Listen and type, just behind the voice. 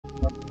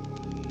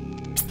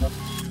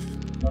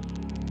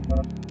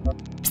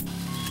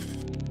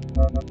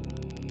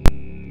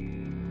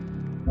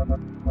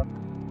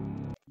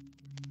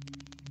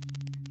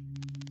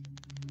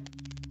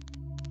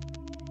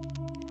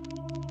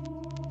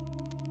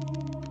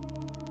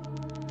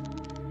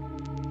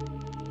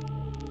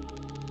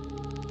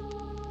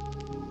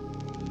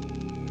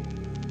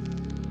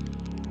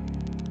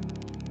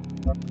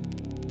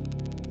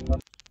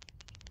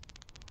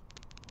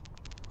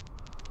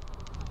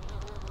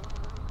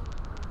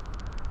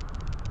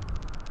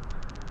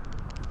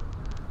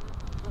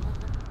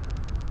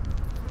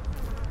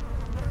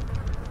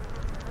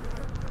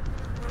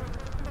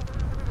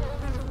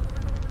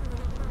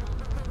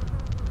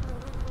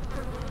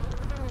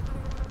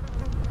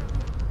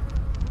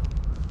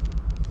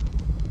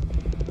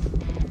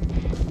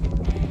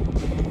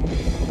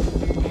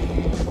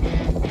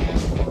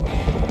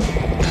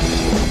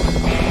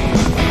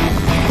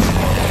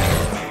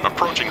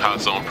Hot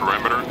zone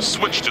perimeter.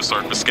 Switch to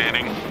surface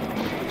scanning.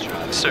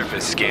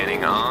 Surface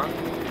scanning on.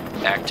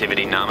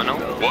 Activity nominal.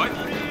 What?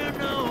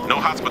 No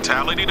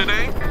hospitality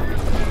today?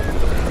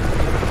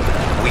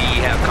 We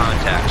have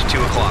contact. 2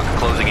 o'clock.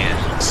 Closing in.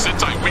 Sit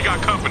tight. We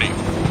got company.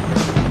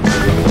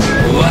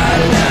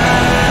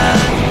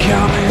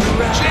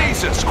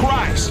 Jesus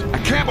Christ! I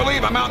can't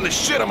believe I'm out in the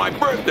shit on my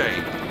birthday.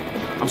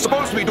 I'm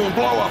supposed to be doing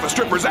blow off a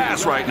stripper's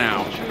ass right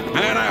now.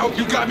 Man, I hope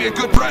you got me a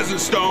good present,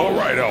 Stone. All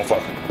right, Alpha.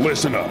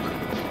 Listen up.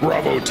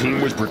 Bravo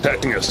team was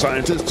protecting a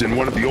scientist in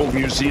one of the old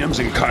museums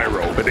in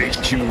Cairo, but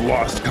HQ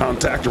lost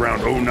contact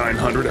around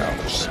 0900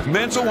 hours.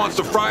 Mensa wants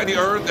to fry the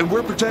Earth, and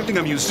we're protecting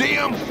a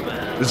museum?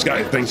 This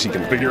guy thinks he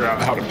can figure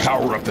out how to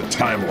power up the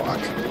time lock.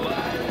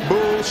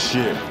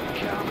 Bullshit.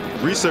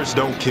 Research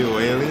don't kill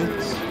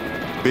aliens.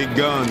 Big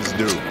guns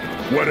do.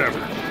 Whatever.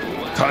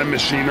 Time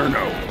machine or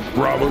no,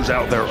 Bravo's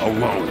out there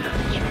alone.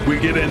 We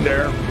get in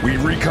there, we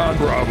recon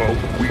Bravo,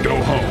 we go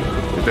home.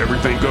 If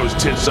everything goes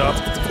tits up,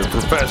 the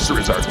professor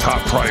is our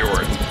top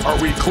priority. Are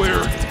we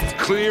clear?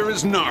 Clear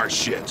as nar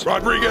shit.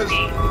 Rodriguez?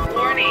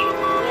 Warning.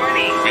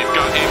 We've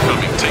got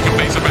incoming. Take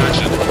evasive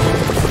action.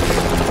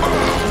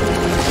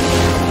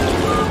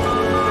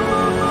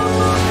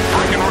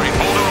 Braking right.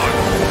 Hold on.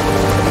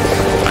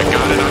 I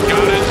got it.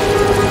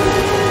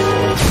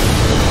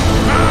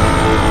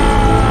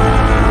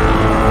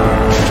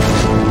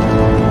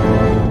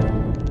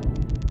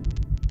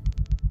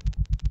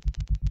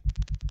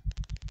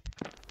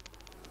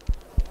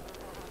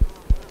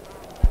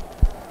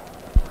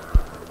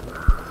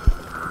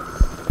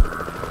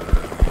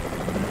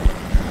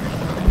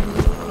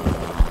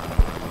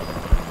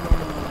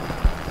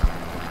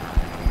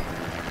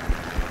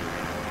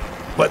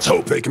 Let's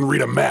hope they can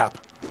read a map.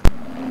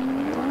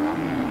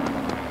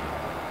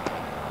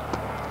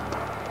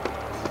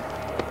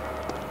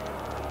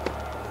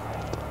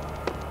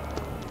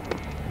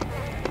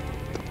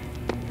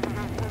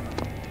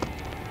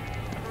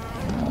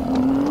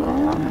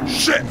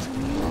 Shit!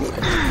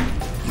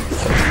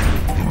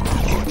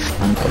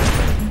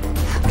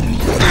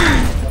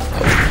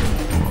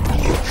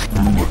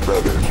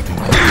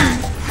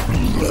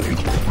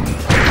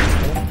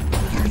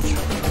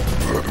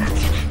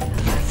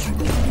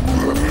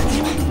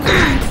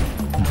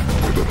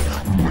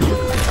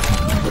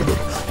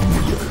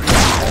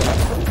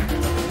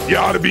 You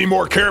ought to be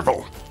more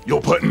careful.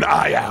 You'll put an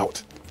eye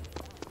out.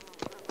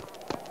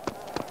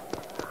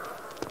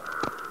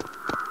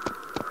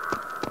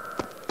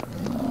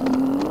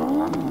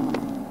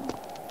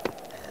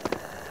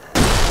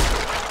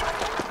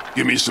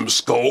 Give me some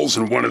skulls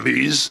and one of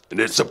these, and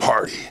it's a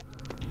party.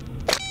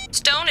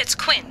 Stone, it's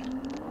Quinn.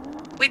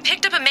 We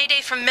picked up a mayday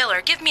from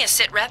Miller. Give me a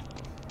sit rep.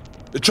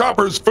 The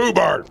chopper's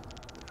foobarred.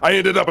 I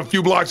ended up a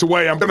few blocks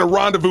away. I'm gonna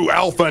rendezvous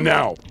Alpha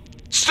now.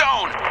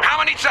 Stone, how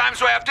many times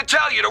do I have to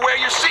tell you to wear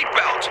your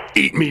seatbelt?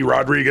 Eat me,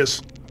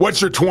 Rodriguez. What's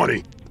your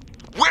 20?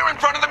 We're in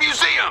front of the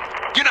museum.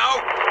 You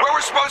know, where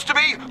we're supposed to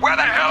be. Where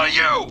the hell are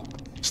you?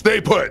 Stay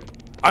put.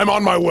 I'm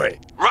on my way.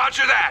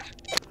 Roger that.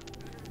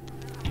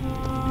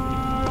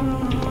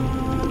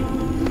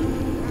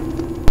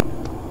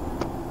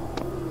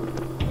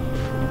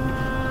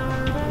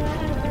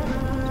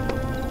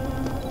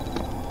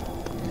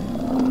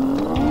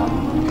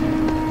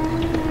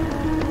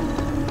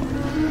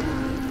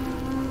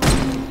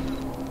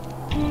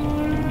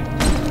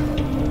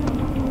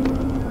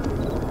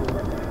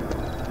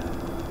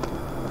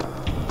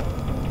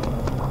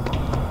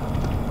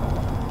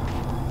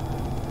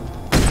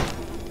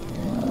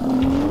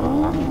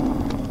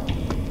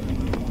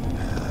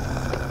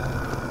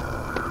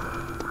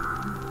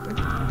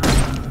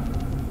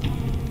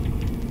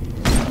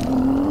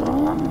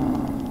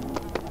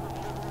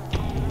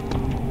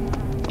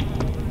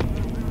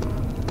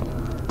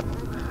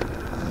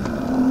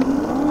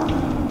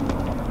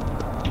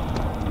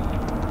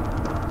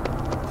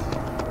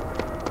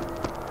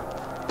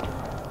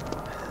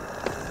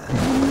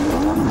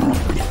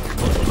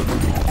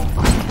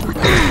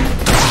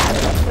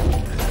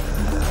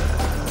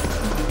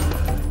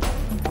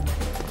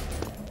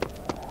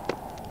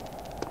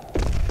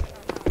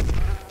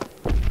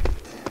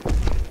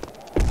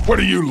 What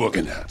are you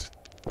looking at?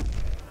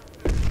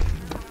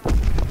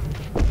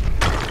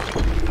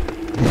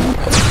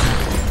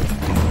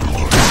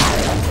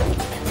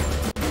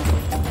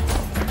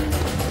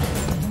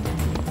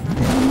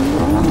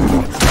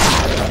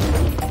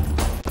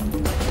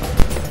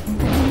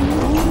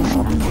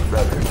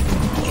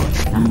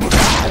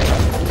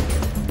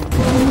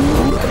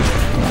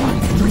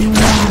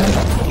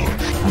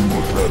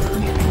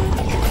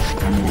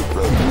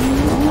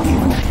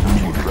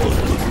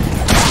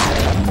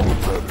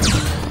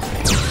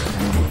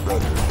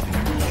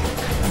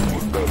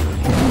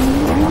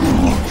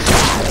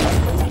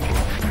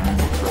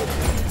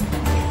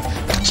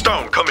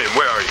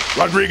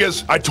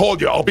 Rodriguez, I told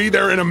you, I'll be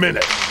there in a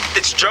minute.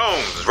 It's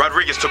Jones.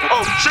 Rodriguez took...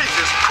 Oh,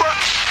 Jesus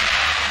Christ!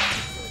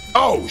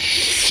 Oh,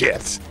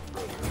 shit.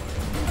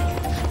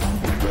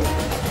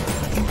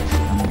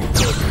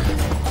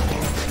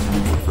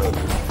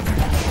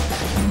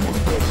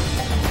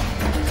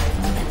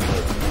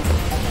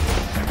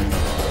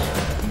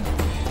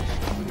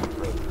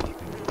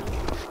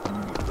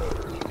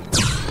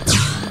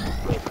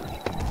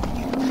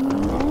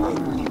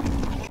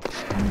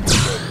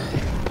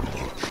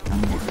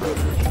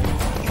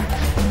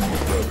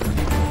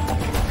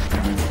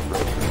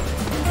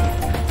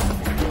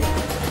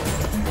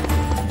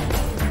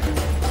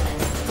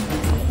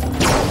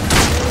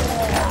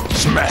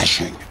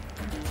 Smashing.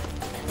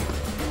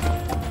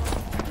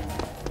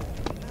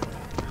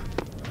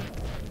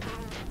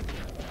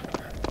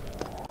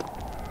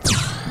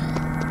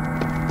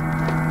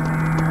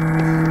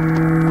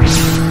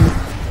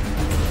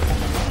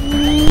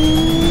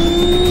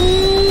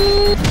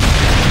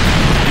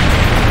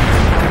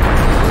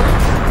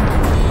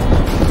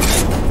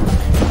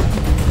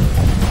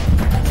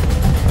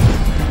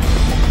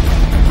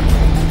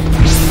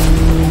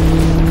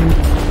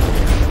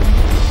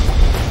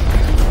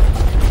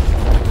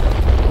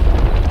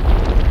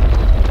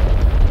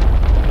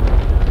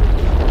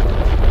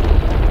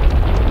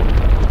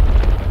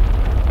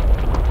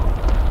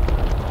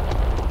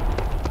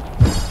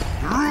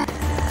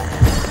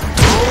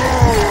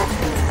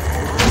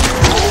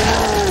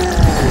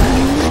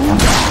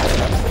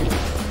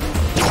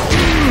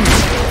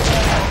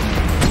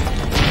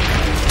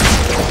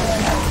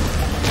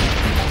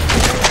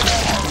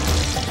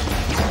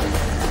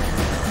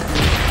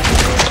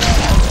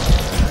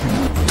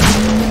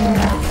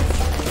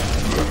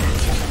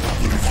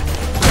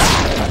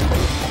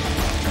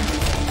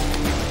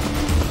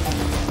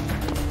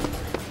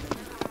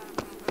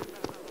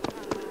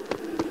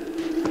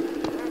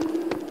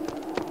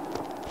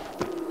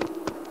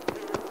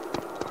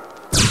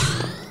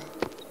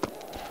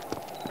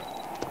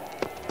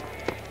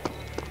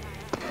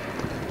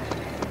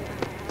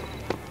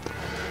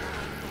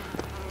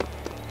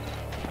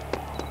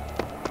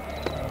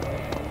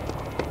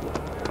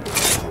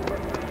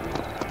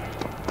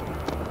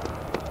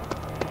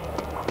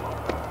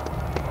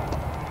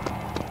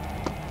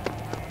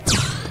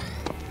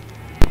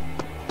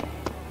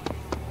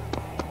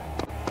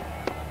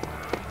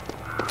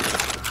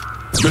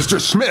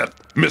 Mr. Smith,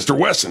 Mr.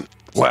 Wesson,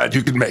 glad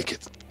you could make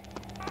it.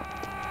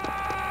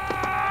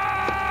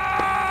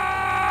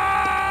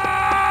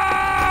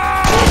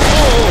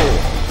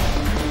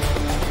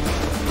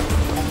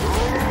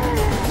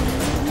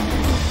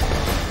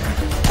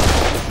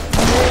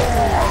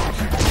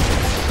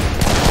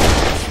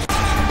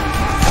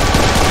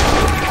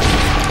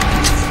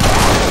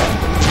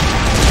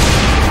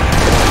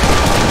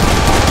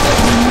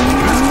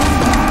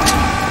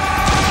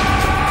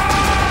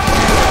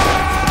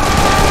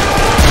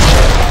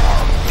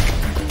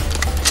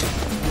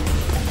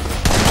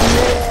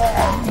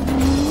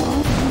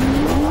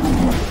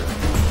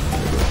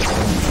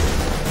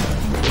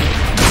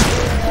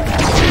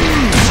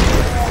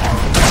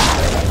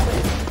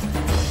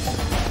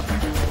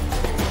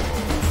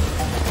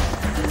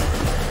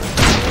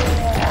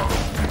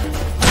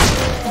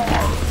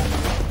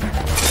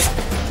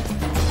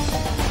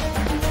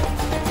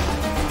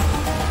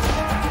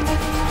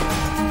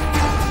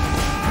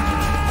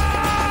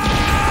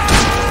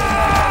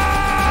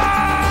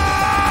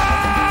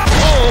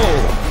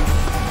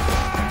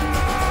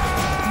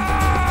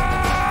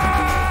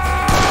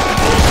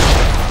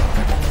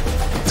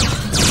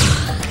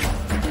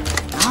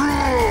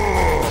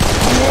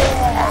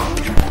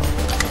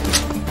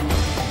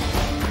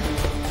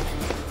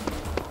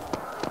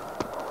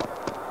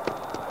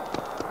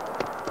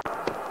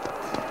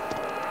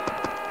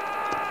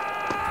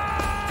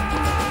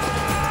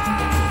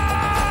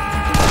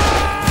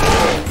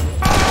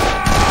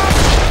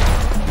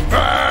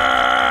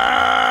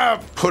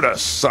 Put a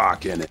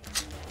sock in it.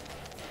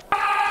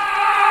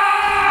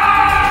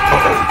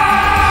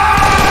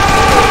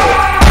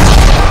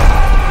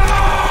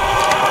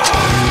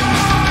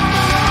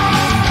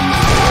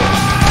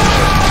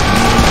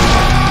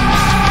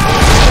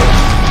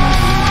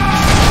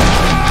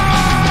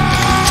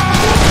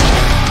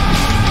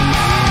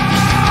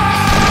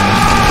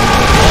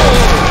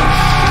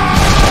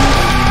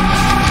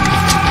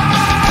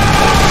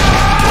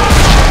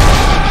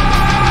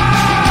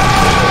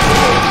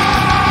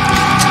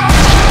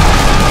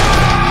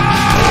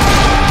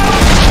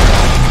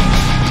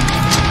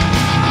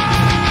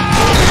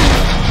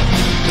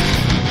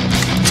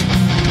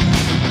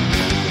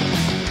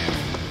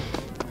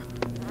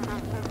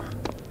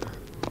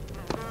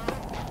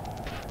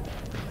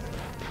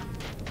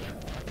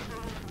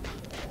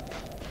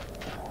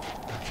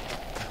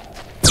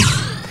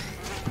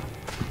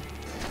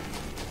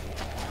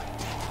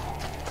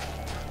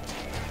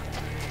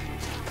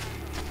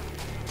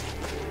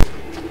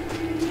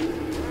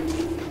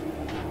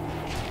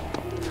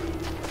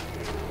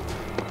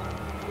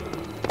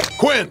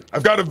 Quinn,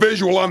 I've got a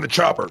visual on the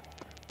chopper.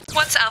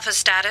 What's Alpha's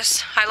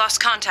status? I lost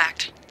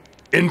contact.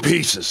 In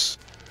pieces.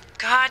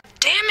 God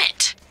damn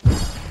it!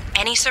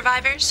 Any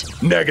survivors?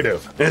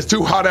 Negative. And it's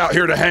too hot out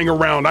here to hang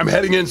around. I'm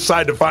heading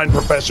inside to find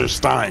Professor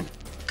Stein.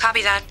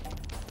 Copy that.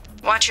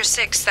 Watch your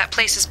 6. That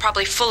place is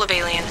probably full of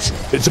aliens.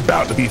 It's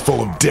about to be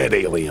full of dead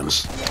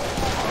aliens.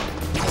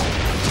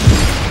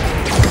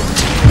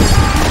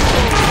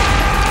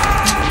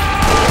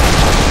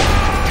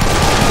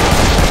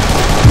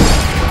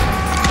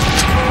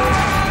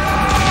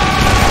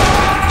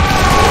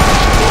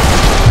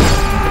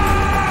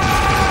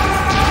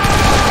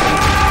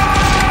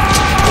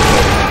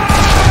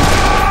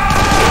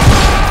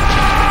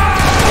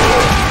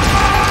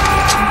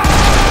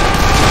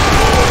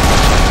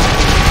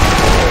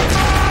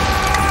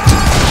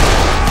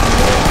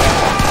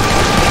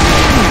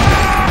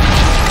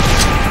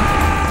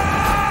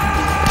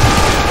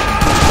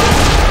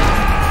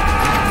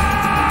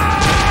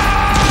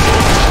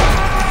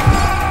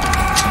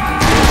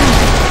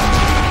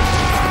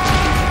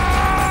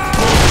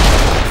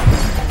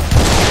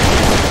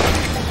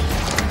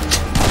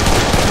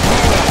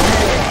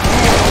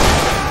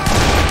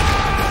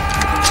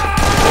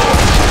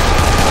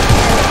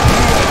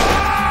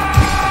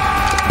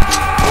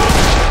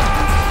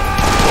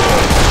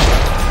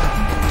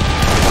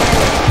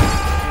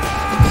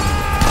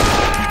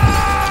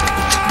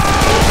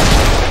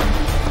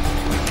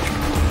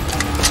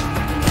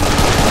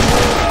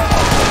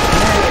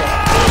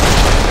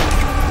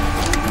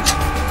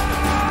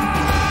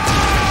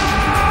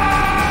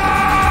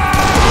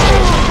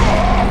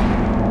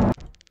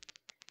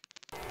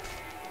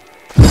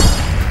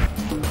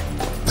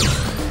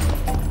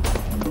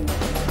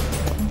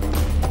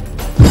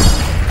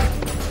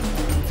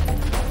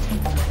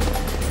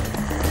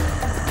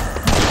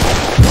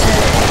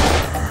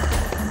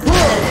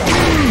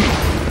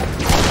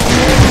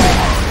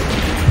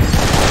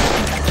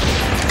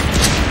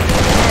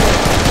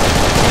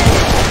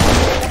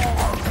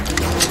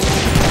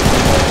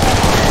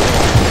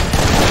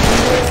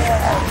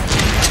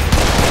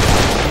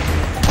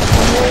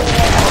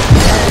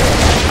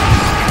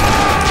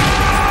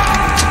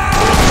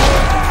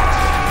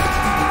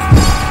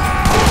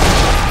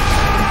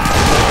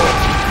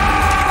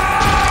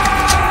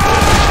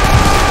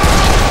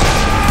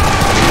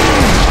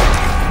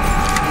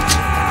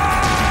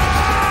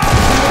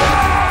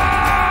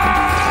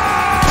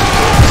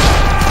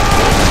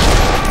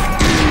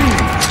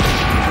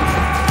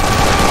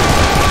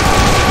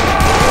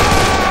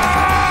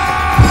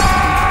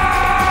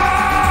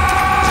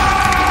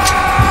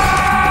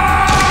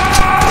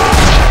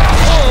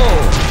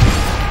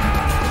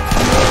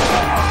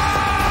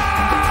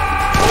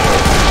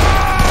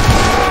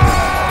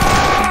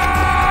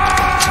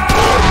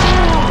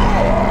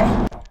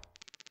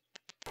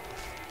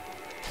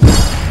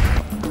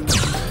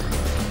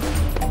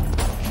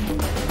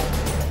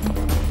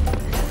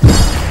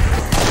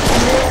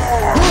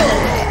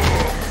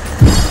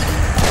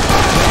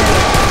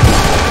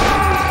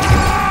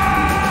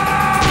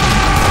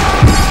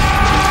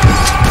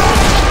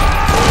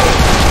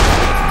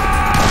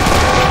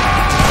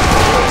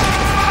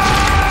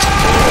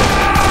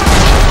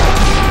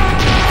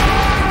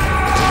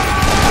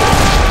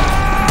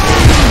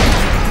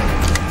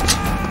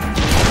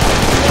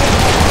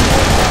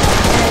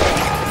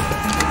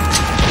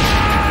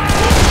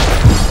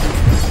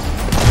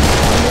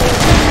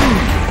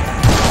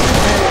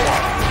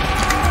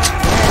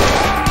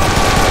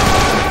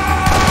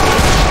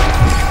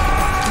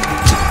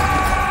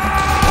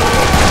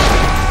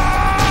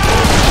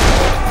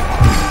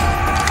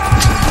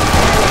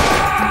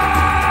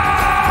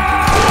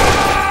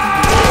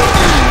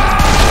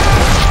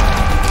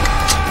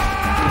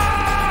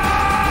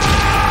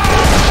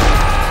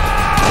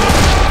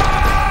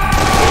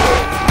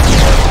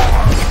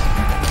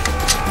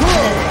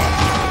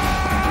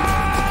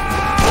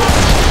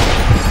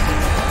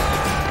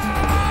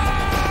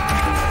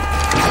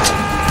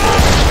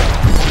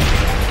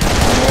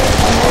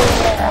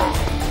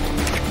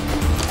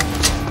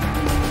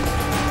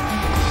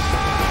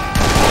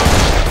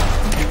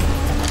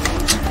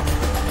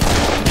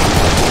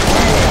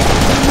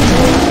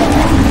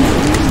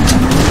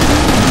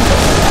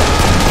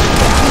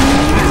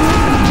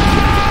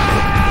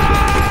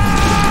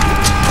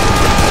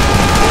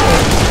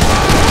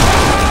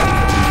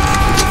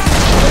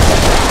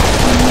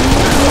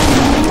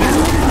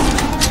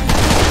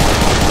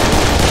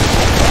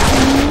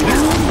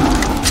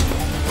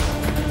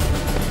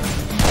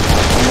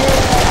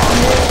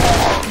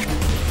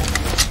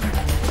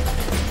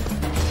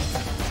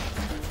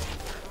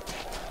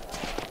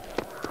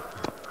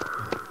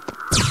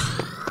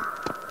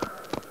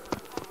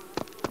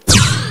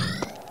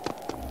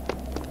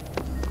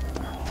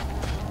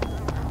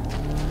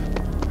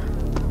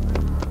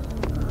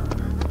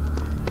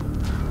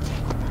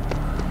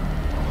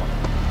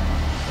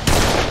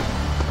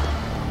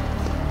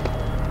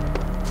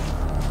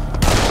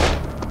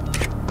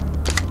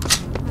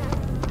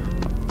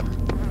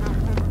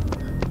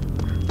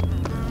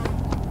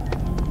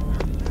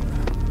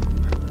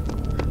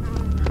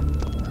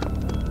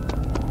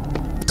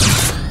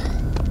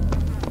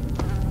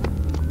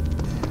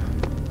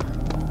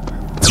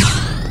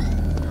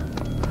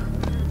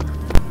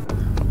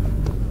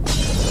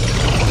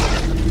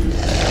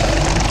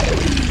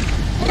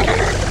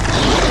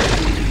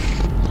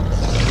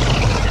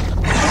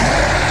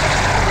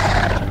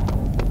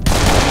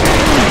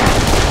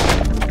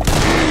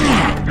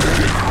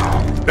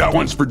 That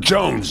one's for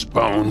Jones,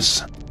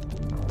 Bones.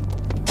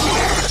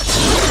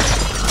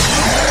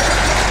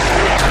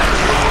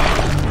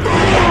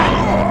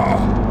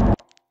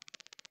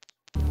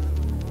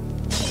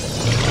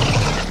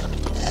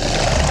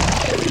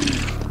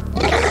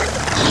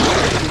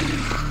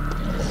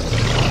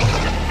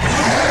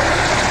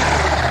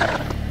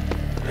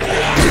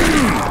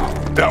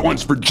 That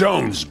one's for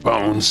Jones,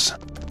 Bones.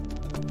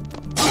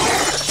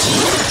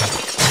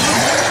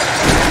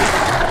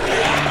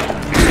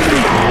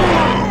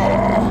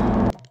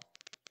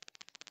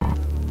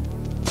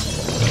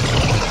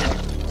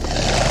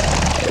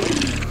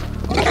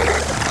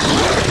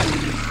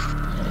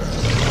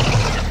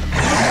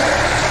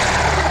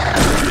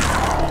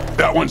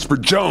 That one's for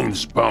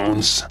Jones,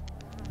 Bones.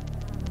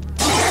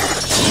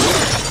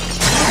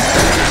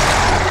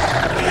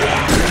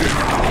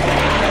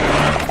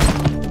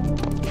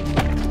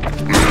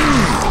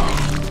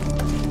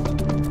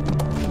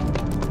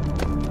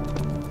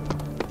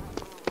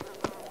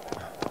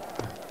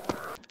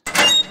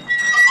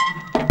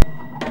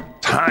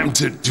 Time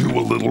to do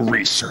a little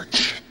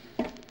research.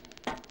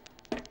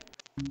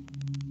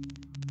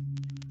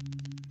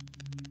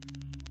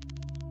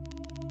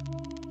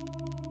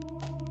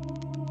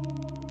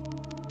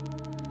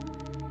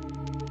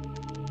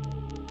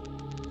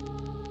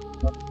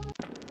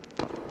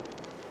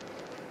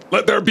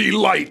 Let there be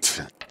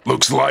light.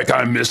 Looks like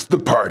I missed the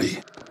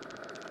party.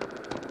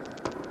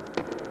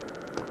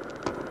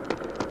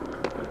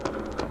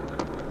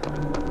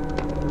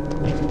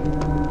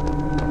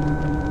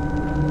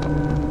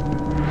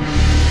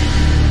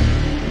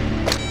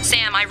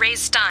 Sam, I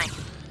raised Stein.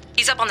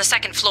 He's up on the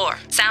second floor.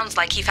 Sounds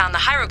like he found the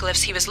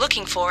hieroglyphs he was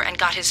looking for and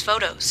got his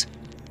photos.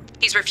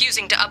 He's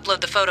refusing to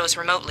upload the photos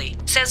remotely.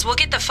 Says we'll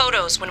get the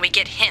photos when we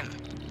get him.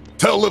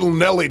 Tell little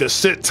Nellie to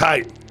sit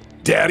tight.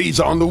 Daddy's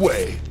on the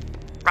way.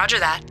 Roger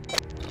that.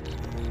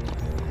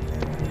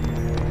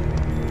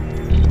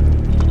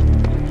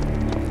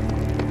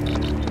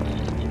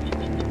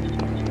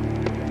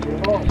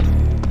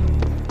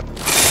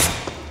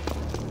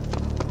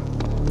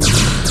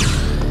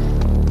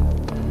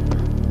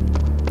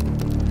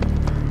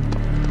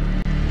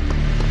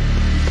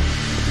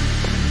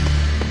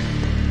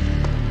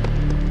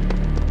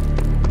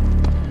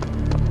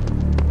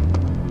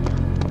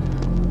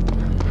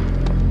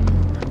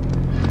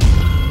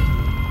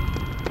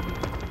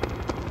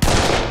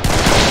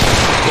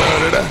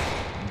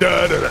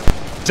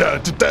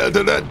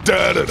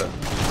 Da-da-da.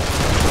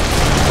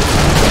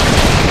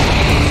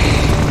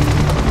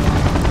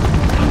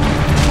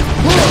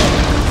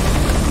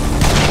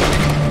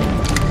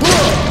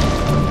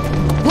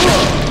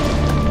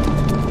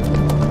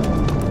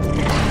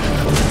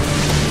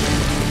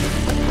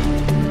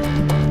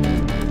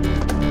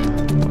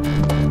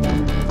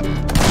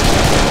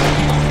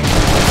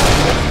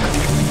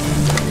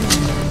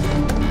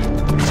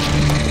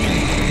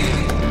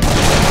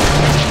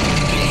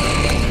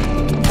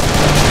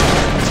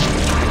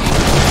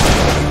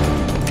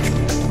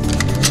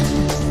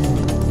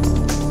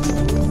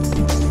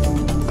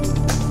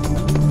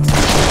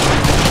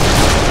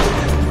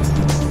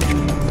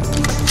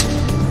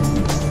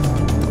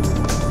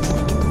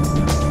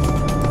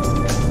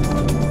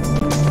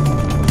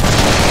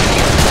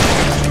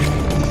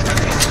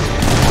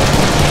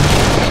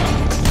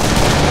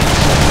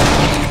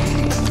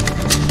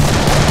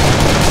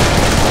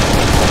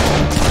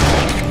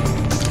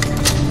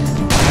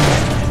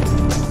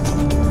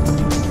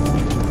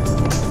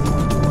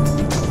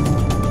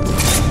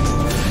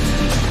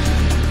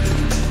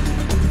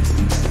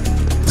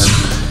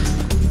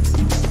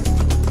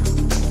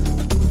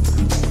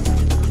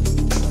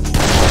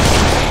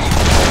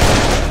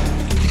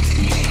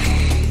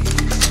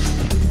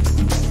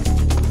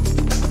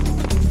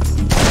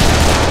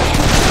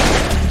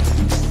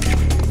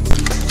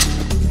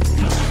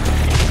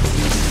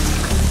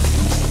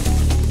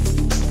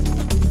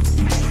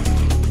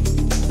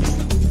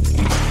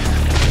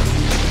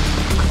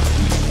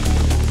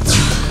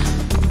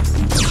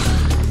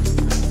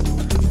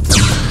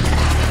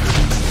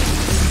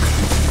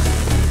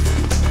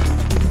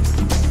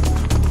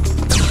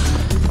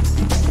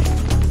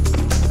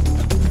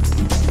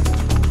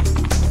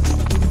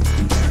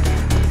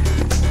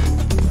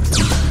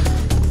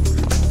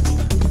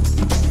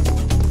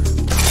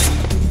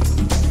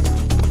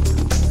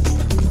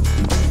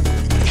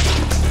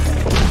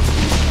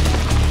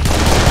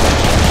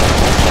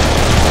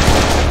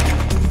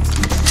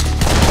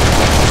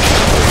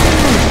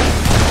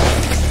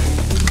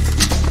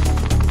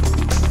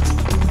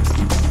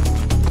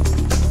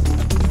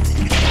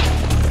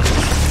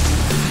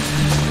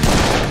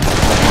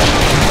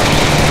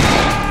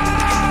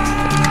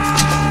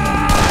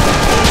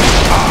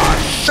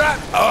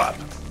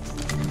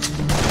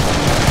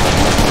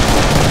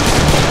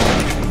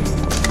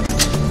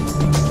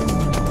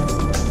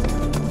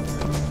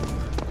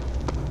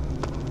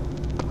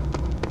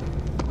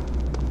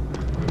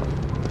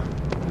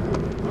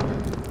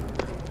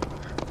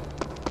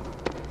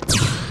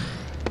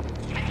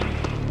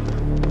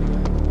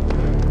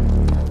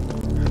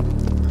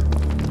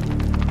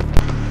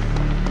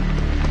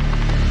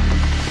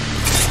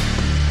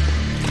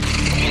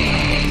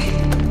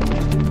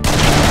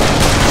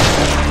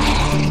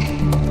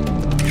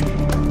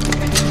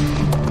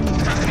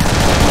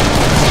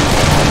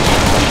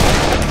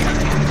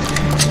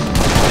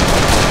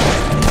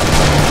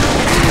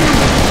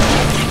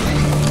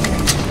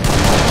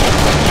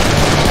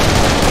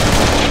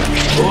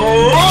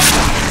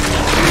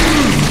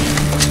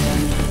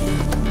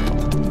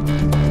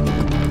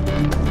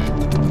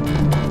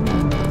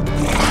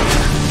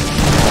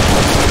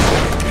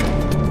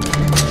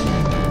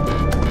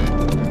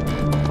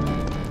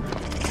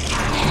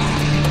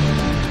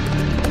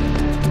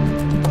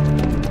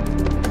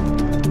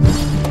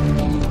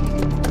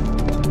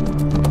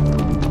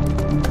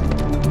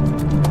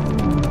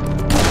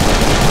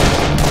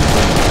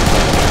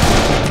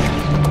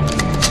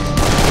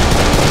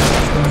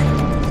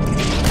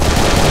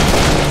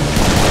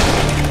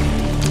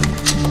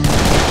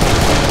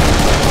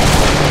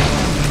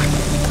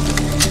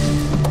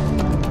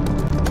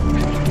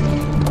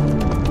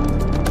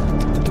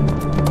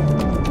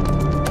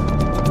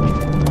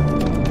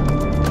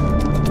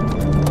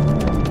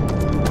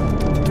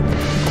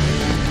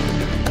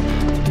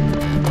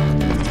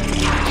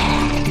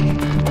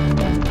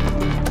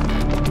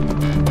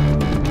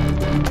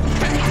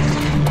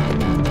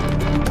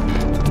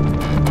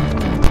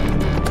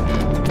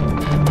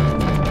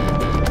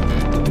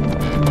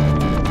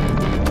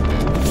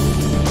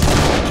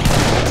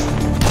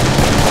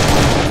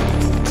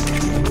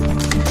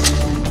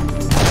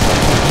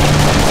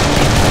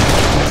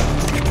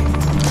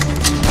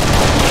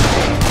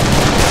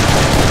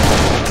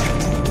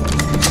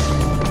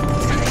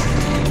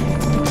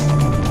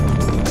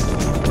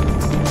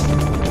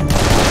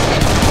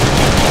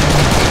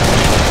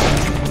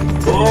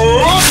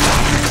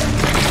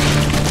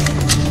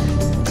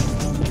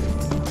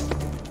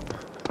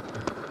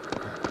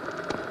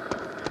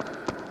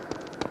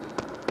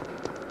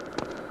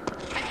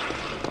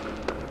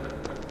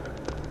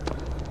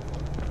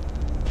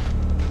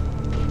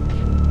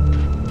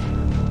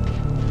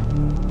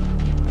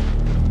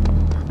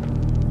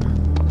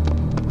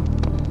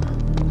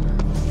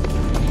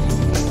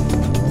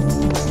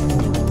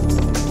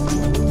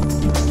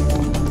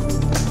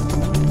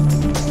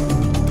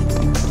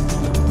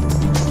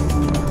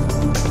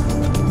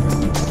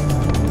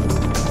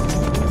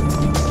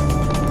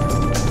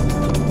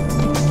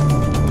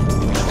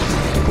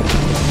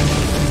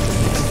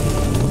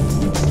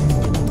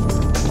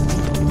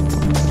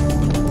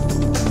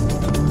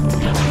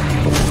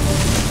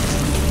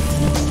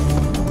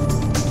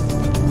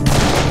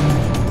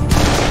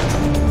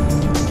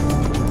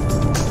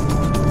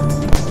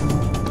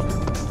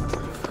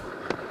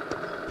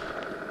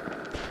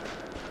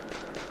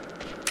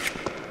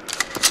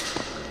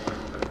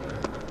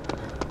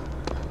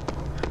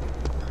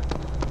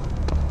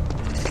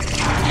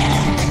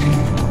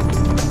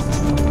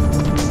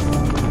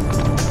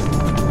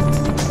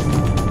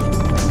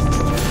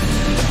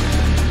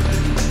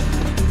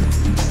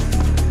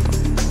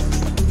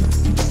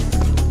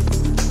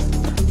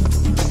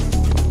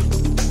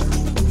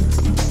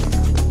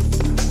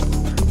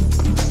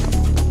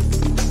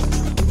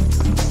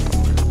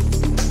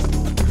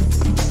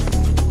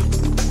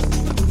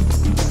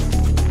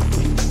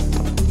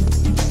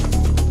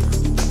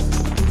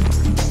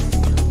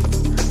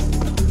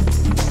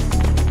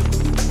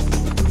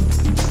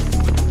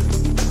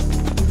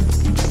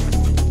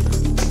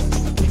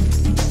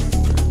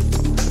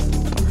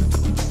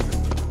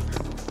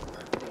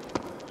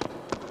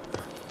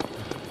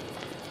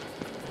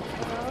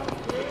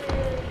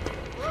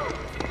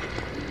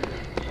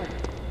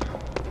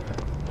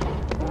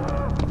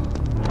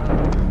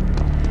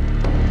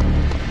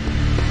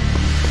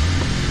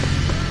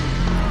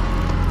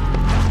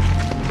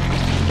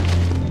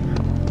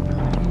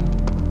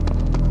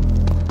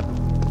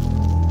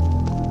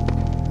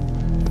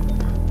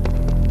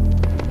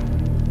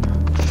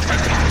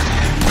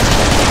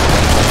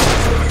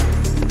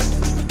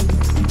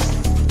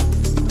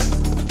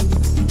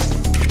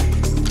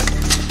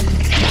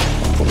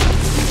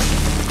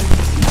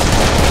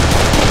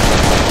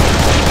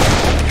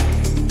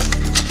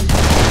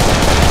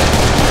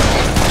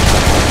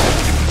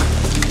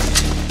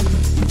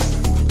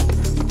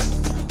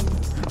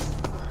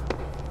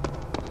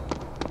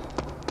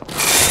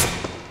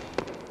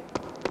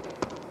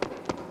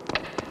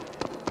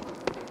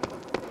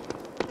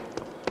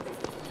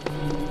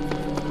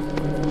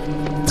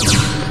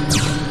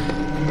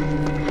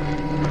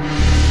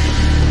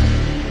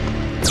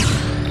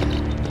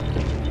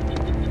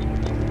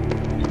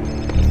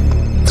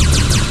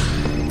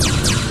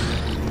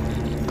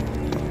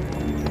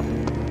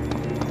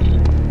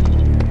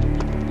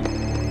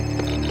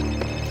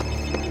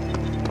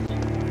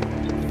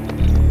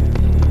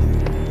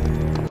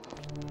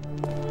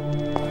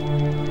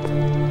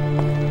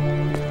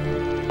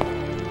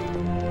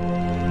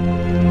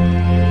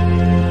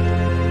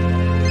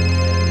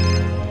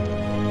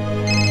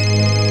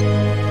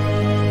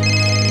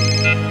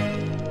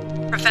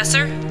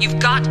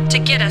 got to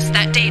get us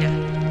that data.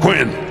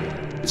 Quinn,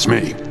 it's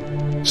me.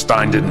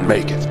 Stein didn't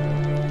make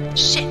it.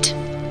 Shit.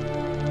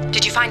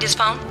 Did you find his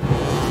phone?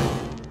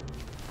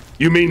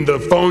 You mean the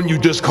phone you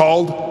just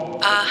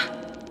called?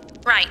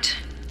 Right.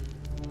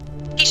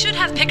 He should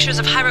have pictures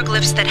of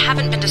hieroglyphs that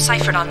haven't been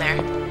deciphered on there.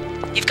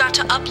 You've got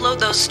to upload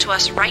those to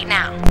us right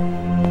now.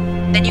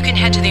 Then you can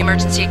head to the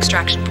emergency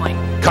extraction point.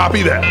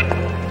 Copy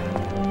that.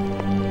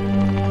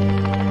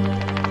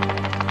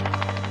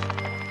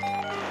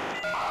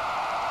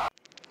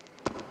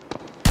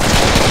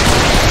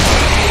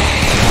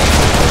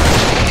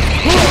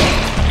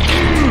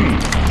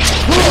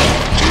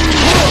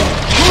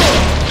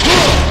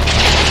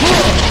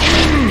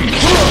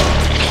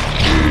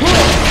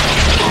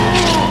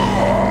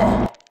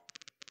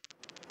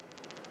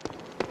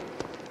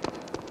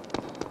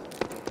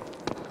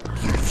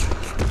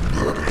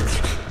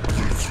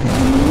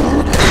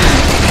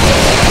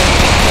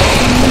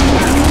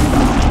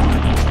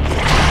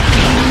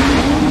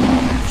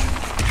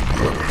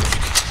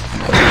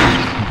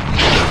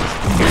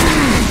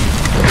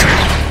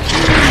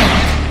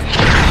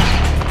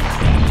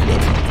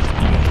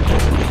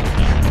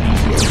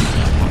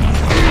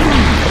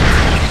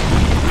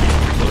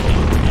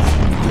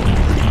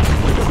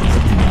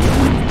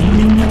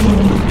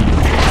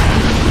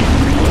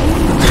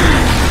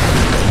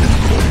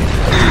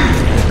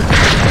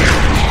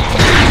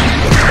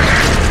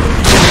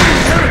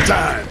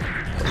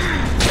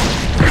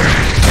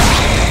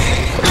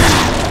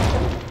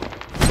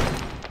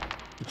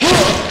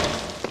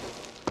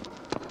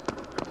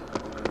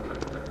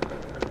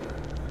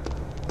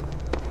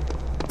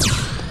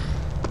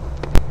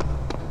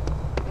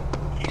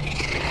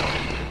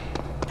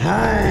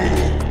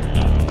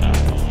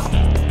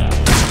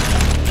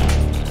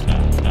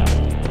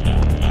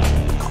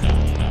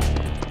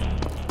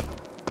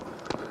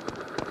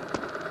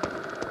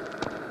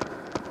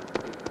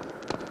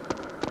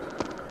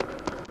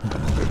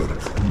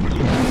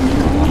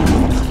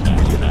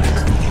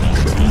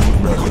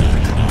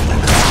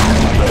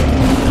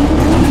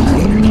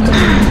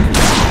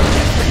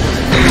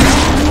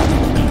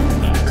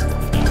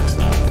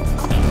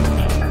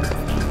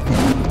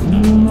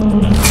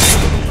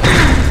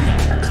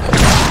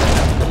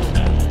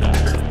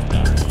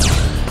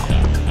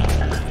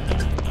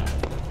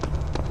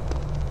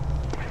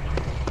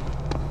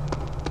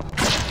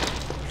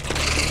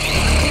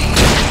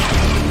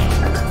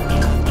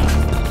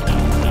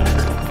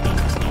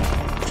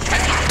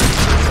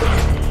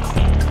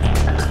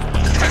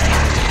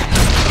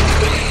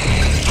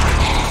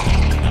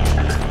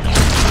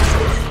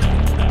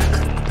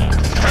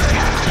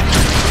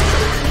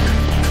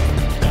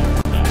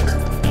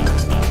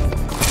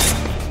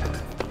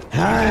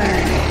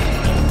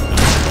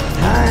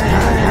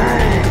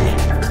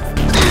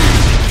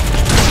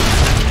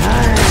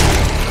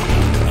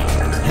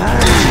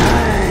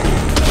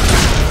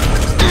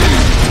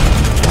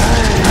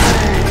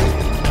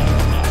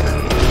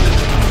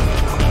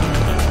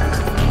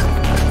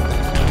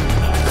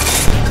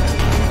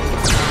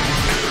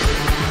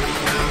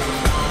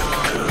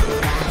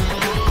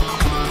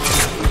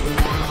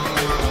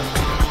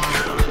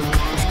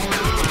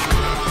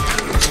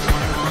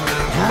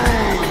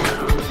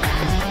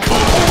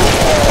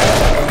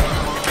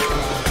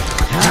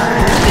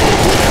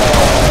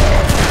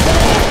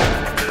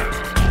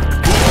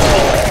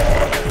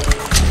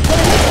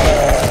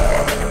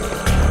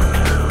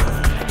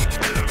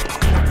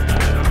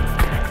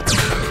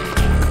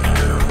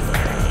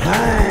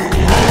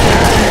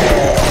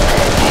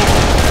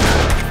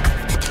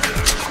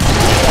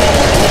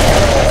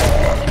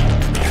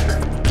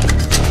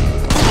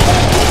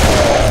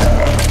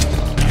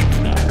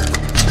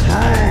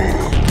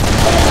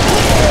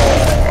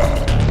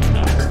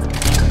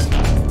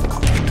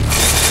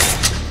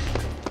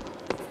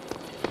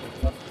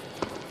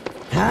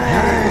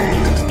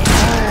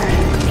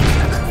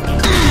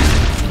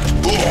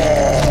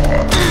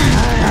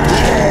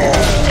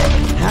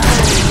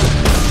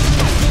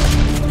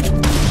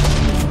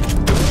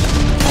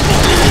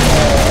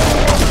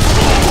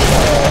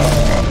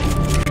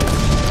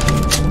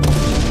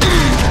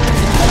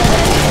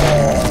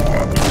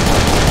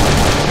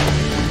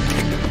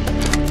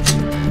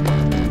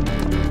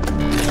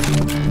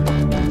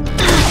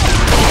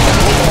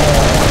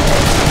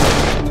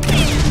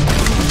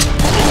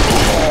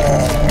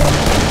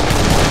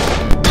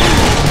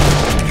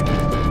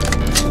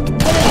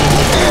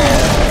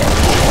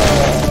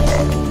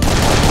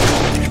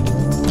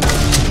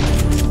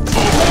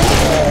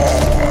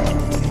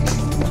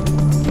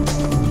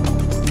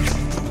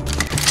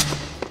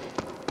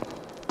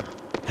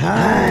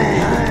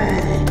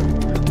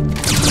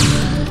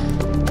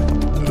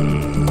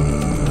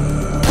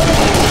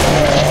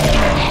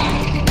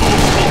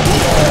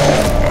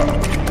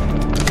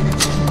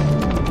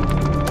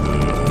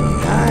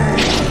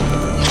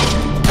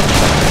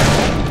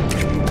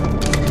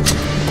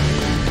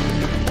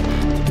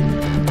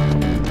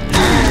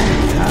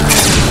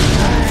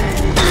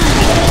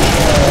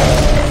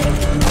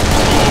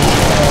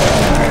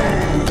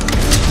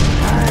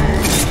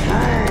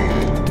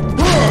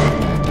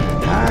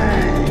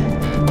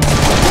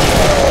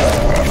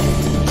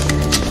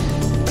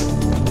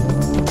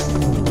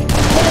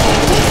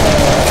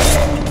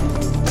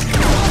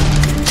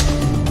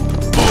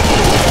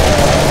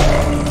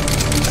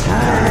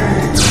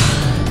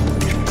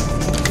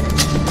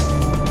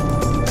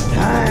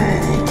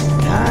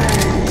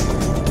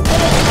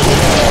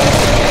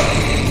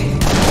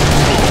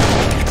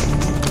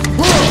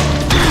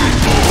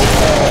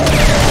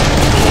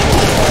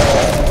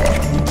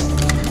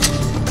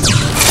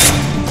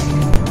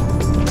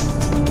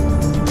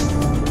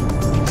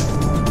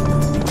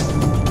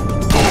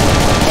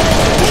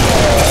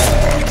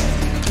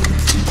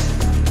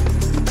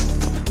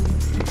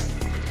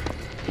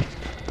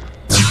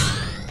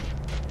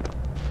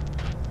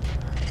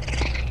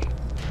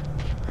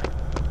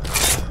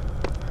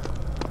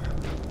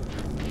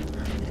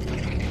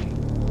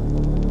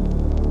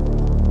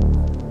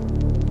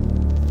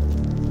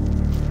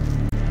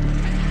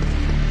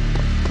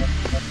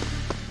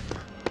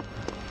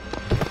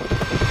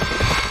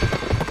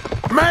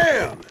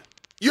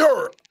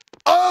 You're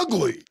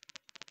ugly!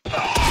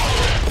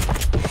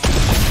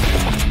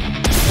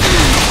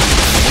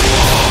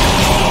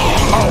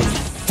 Oh,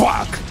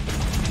 fuck!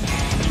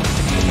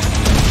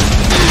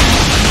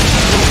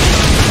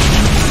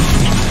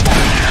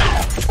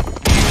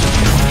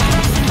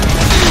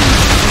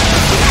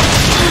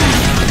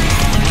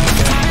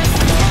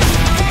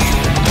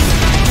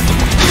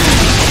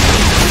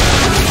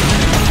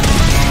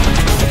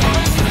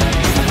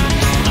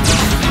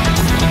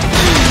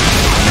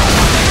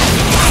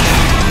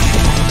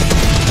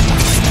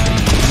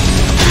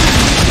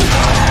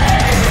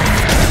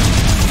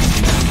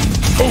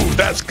 Oh,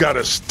 that's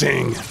gotta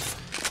sting.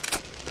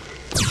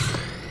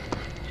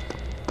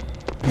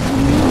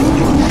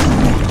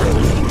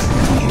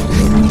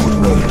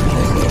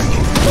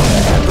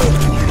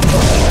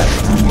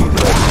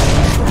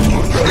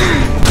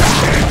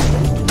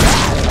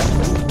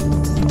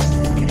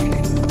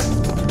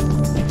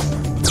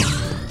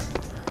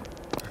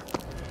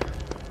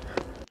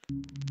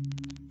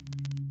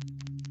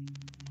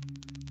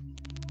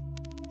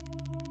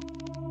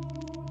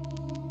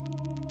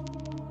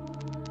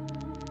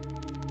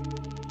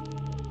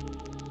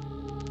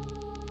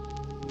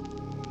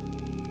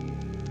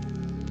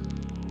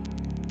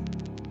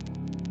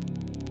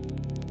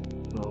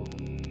 Well,